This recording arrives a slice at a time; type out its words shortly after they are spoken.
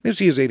This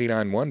is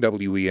 89.1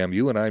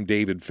 WEMU, and I'm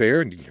David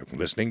Fair, and you're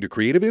listening to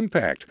Creative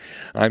Impact.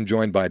 I'm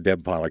joined by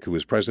Deb Pollock, who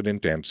is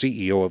President and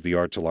CEO of the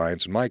Arts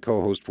Alliance, and my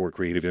co-host for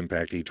Creative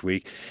Impact each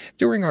week.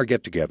 During our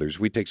get-togethers,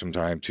 we take some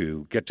time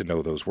to get to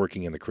know those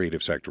working in the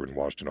creative sector in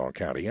Washtenaw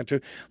County and to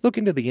look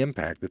into the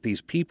impact that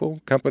these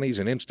people, companies,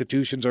 and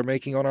institutions are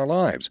making on our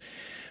lives.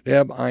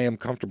 Deb, I am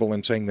comfortable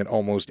in saying that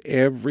almost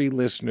every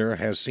listener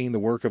has seen the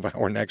work of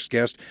our next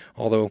guest,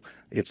 although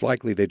it's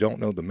likely they don't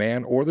know the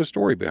man or the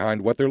story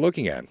behind what they're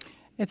looking at.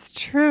 It's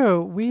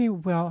true. We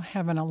will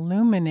have an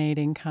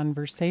illuminating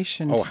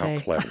conversation today. Oh, how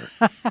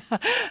clever.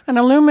 An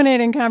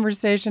illuminating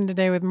conversation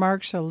today with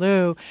Mark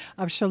Chaloux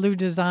of Chaloux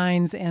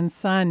Designs and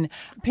Son.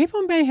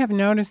 People may have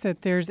noticed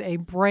that there's a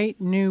bright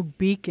new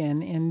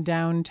beacon in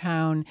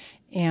downtown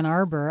Ann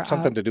Arbor.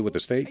 Something to do with the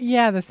state?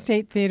 Yeah, the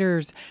State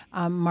Theater's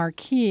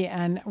marquee,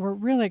 and we're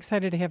really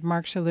excited to have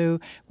Mark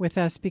Chaloux with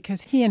us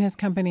because he and his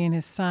company and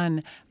his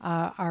son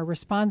are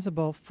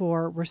responsible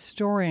for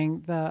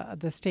restoring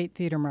the State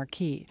Theater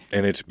marquee.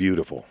 And it's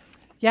beautiful.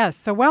 Yes,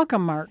 so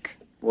welcome, Mark.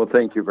 Well,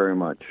 thank you very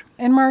much.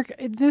 And Mark,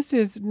 this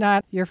is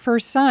not your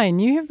first sign.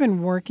 You have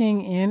been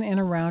working in and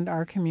around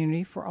our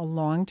community for a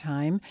long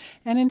time,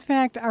 and in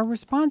fact are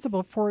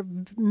responsible for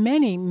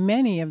many,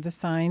 many of the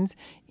signs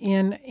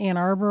in Ann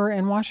Arbor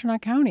and Washtenaw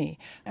County.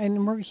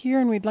 And we're here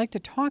and we'd like to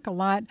talk a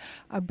lot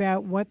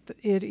about what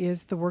it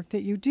is, the work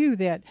that you do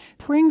that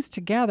brings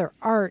together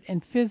art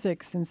and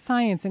physics and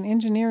science and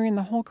engineering,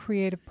 the whole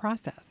creative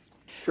process.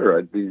 Sure,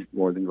 I'd be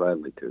more than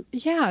gladly to.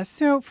 Yeah,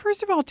 so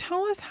first of all,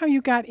 tell us how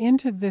you got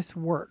into this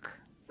work.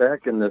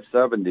 Back in the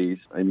 70s,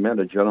 I met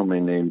a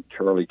gentleman named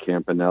Charlie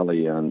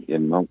Campanelli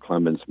in Mount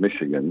Clemens,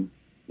 Michigan,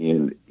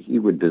 and he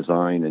would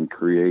design and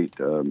create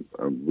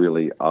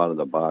really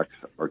out-of-the-box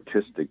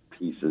artistic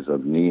pieces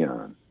of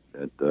neon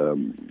that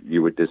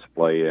you would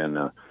display in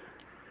a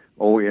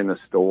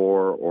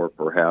store or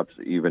perhaps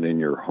even in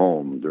your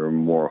home. There are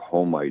more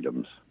home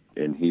items,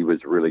 and he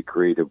was really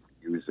creative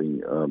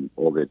using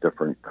all the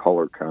different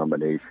color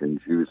combinations,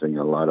 using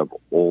a lot of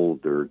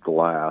older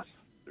glass,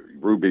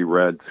 ruby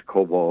reds,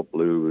 cobalt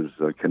blues,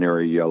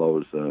 canary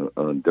yellows,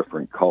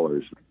 different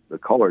colors. The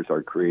colors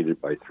are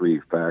created by three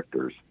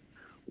factors.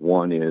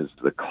 One is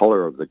the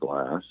color of the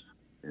glass,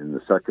 and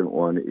the second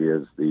one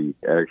is the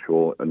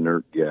actual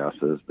inert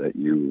gases that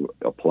you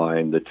apply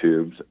in the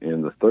tubes,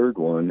 and the third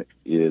one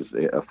is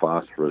a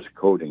phosphorus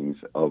coatings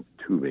of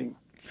tubing.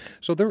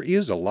 So there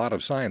is a lot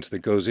of science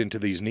that goes into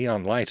these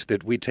neon lights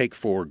that we take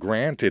for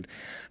granted.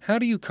 How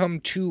do you come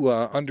to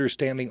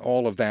understanding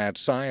all of that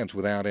science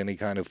without any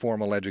kind of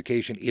formal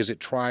education? Is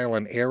it trial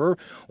and error,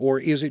 or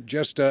is it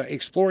just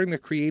exploring the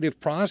creative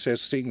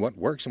process, seeing what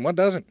works and what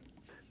doesn't?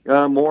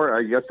 More,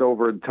 I guess,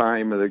 over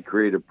time of the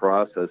creative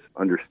process,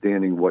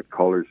 understanding what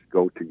colors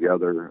go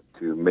together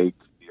to make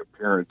the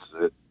appearance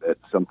that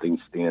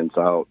something stands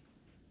out.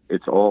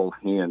 It's all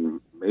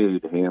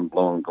handmade,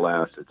 hand-blown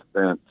glass. It's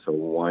bent, so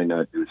why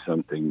not do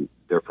something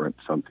different,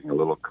 something a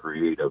little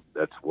creative?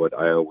 That's what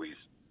I always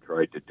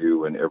tried to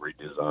do in every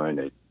design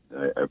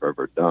I've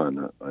ever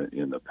done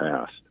in the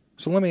past.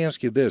 So let me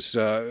ask you this,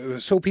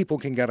 so people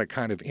can get a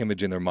kind of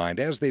image in their mind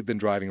as they've been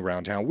driving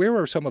around town. Where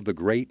are some of the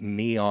great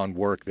neon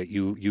work that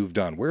you've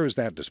done? Where is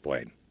that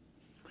displayed?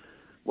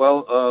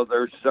 Well,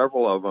 there's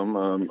several of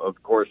them.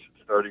 Of course,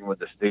 starting with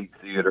the State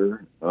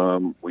Theater,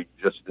 we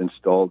just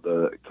installed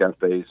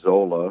Cafe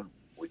Zola,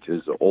 which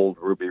is old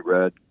ruby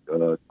red,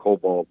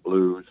 cobalt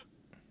blues,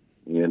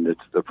 and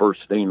it's the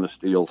first stainless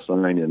steel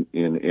sign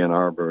in Ann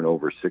Arbor in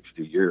over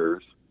 60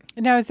 years.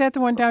 Now, is that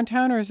the one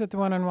downtown or is it the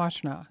one on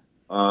Washtenaw?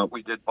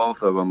 We did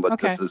both of them, but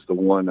okay. This is the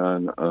one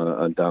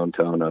on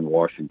downtown on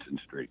Washington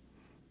Street.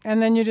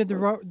 And then you did the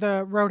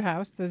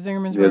Roadhouse, the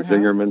Zingerman's Yeah, Roadhouse.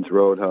 Zingerman's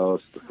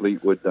Roadhouse, the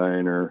Fleetwood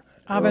Diner.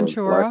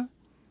 Aventura.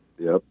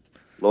 Yep.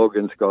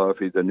 Logan's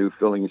Coffee, the new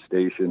filling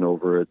station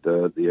over at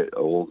the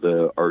old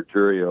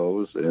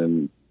Arturio's,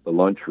 and the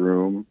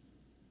lunchroom,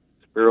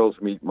 Sparrow's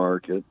Meat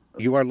Market.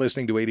 You are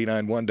listening to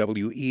 89.1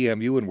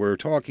 WEMU, and we're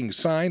talking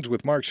signs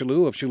with Mark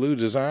Chaloux of Chaloux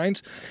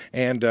Designs.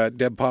 And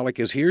Deb Pollock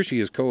is here.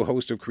 She is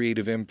co-host of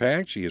Creative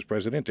Impact. She is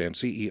president and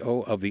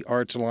CEO of the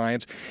Arts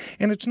Alliance.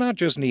 And it's not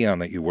just neon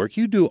that you work.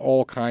 You do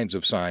all kinds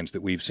of signs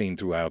that we've seen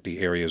throughout the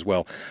area as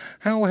well.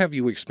 How have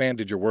you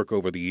expanded your work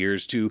over the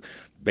years to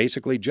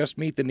basically just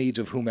meet the needs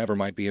of whomever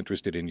might be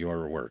interested in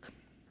your work?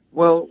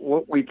 Well,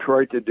 what we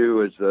try to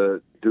do is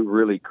do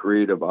really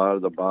creative,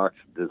 out-of-the-box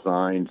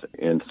designs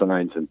and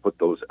signs and put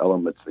those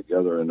elements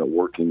together in a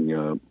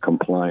working,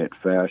 compliant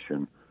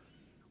fashion.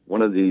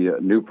 One of the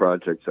new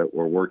projects that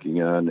we're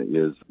working on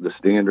is the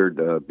Standard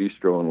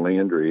Bistro and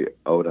Landry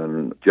out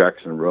on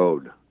Jackson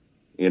Road.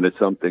 And it's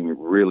something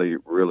really,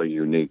 really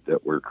unique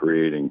that we're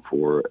creating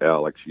for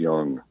Alex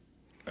Young.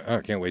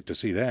 I can't wait to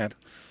see that.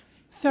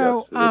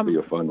 So, yes, it'll be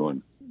a fun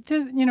one.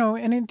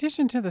 In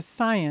addition to the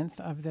science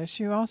of this,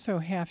 you also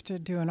have to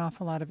do an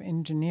awful lot of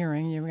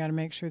engineering. You've got to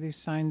make sure these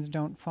signs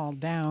don't fall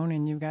down,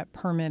 and you've got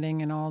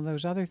permitting and all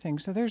those other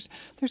things. So there's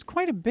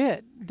quite a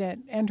bit that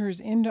enters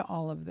into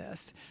all of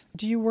this.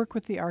 Do you work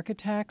with the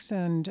architects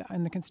and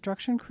the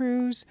construction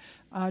crews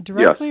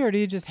directly, or do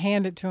you just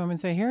hand it to them and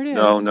say, here it is?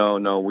 No.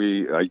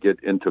 I get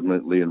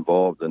intimately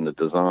involved in the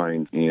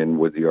design, and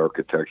with the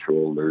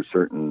architectural, there's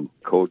certain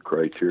code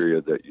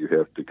criteria that you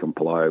have to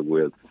comply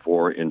with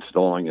for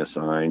installing a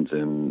signs,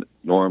 and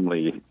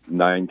normally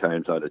 9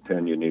 times out of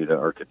 10 you need an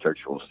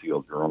architectural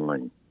steel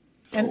drawing.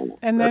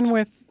 And then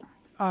with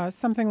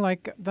something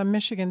like the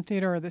Michigan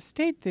Theater or the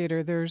State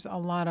Theater, there's a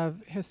lot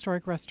of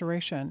historic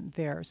restoration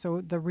there.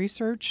 So the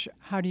research,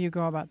 how do you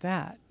go about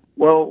that?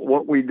 Well,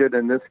 what we did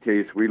in this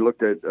case, we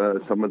looked at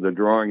some of the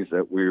drawings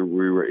that we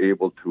were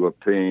able to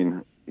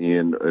obtain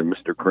in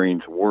Mr.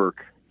 Crane's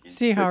work.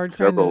 C. Howard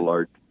Crane.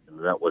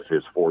 That was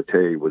his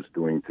forte, was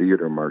doing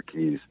theater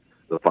marquees,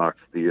 the Fox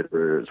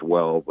Theater as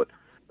well. But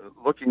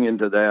looking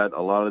into that,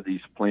 a lot of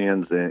these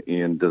plans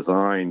and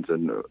designs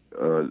and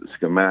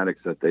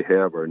schematics that they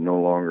have are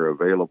no longer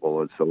available.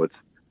 And so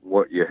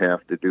what you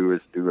have to do is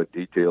do a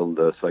detailed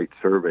site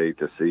survey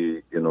to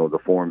see, the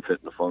form, fit,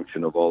 and the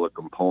function of all the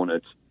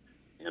components,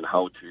 and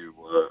how to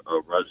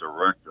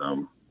resurrect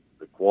them.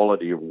 The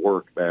quality of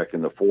work back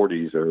in the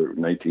 40s or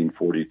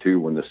 1942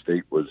 when the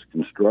state was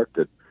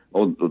constructed,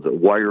 the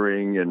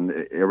wiring and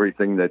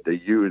everything that they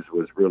used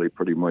was really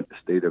pretty much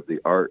state of the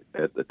art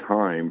at the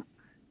time,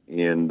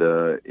 and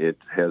it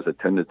has a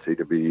tendency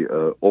to be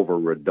over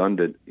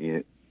redundant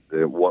in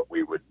what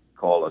we would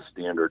call a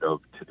standard of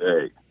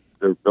today.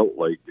 They're built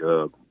like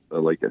a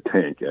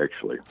tank,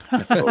 actually.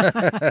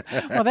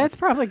 Well, that's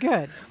probably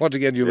good. Once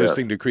again, you're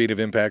listening to Creative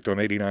Impact on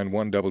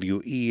 89.1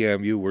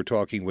 WEMU. We're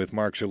talking with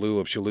Mark Chaloux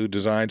of Chaloux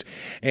Designs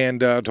and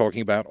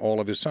talking about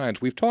all of his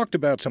signs. We've talked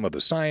about some of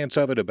the science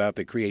of it, about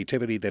the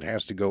creativity that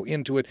has to go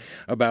into it,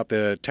 about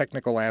the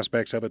technical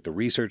aspects of it, the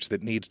research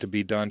that needs to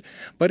be done.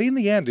 But in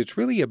the end, it's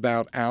really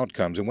about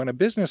outcomes. And when a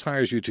business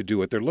hires you to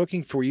do it, they're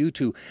looking for you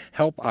to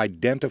help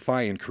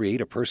identify and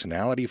create a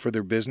personality for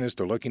their business.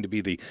 They're looking to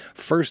be the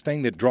first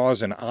thing that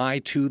draws an eye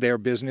to their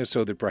business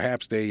so that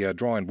perhaps they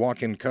draw in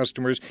walk-in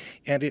customers.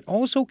 And it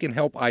also can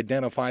help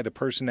identify the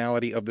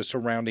personality of the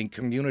surrounding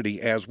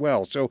community as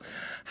well. So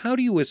how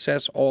do you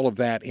assess all of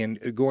that in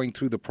going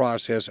through the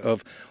process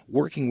of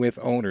working with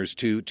owners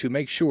to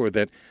make sure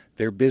that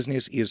their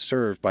business is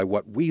served by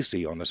what we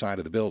see on the side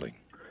of the building?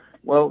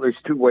 Well, there's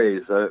 2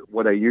 ways.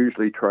 What I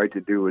usually try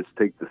to do is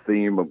take the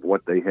theme of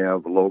what they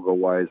have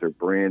logo-wise or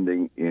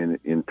branding and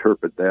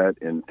interpret that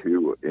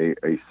into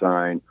a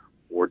sign,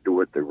 or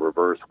do it the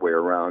reverse way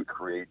around,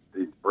 create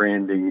the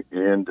branding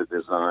and the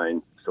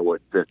design so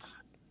it fits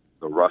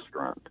the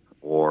restaurant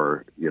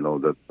or,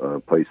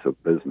 the place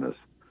of business.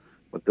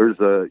 But there's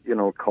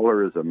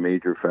color is a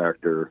major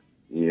factor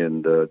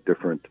in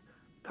different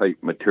type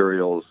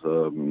materials,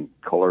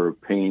 color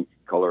of paint,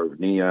 color of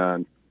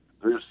neon.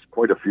 There's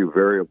quite a few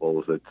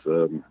variables. It's,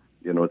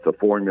 it's a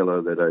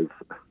formula that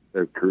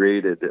I've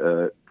created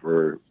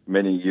for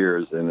many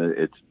years, and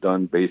it's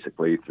done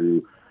basically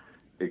through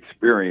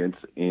experience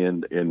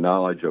and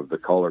knowledge of the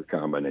color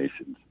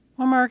combinations.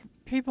 Well, Mark,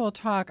 people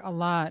talk a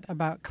lot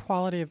about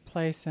quality of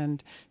place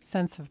and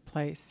sense of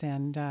place,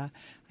 and I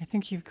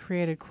think you've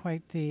created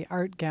quite the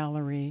art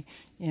gallery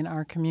in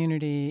our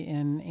community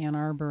in Ann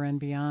Arbor and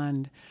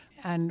beyond.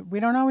 And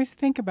we don't always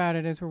think about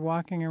it as we're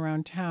walking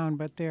around town,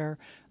 but there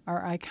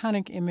are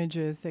iconic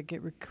images that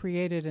get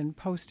created and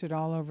posted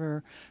all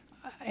over,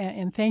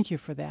 and thank you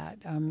for that.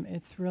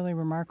 It's really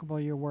remarkable,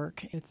 your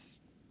work.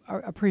 It's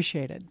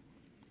appreciated.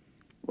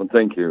 Well,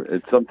 thank you.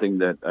 It's something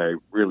that I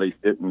really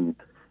didn't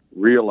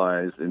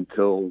realize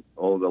until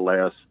the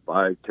last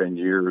 5-10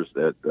 years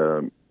that,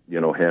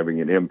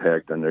 having an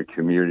impact on the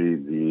community,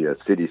 the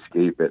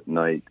cityscape at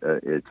night.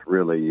 It's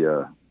really,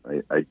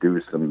 I do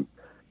some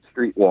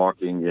street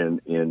walking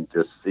and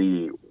just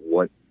see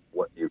what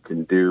you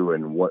can do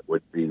and what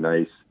would be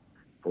nice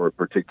for a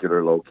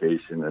particular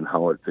location and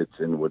how it fits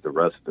in with the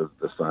rest of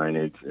the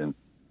signage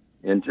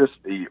and just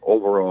the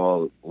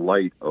overall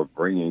light of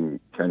bringing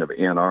kind of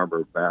Ann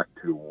Arbor back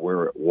to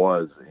where it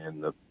was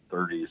in the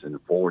 30s and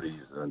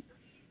 40s, and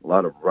a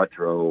lot of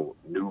retro,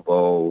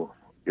 nouveau,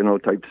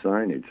 type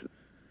signage.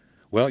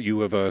 Well,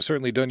 you have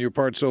certainly done your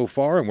part so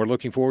far, and we're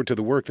looking forward to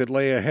the work that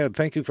lay ahead.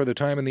 Thank you for the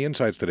time and the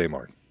insights today,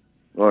 Mark.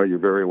 Oh, you're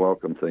very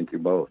welcome. Thank you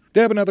both.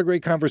 Deb, another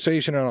great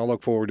conversation, and I'll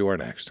look forward to our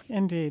next.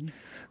 Indeed.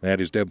 That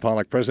is Deb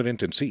Pollack,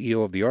 President and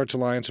CEO of the Arts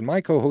Alliance, and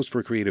my co-host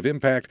for Creative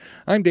Impact.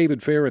 I'm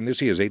David Fair, and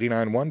this is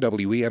 89.1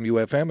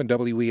 WEMU FM and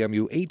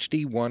WEMU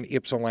HD1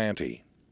 Ypsilanti.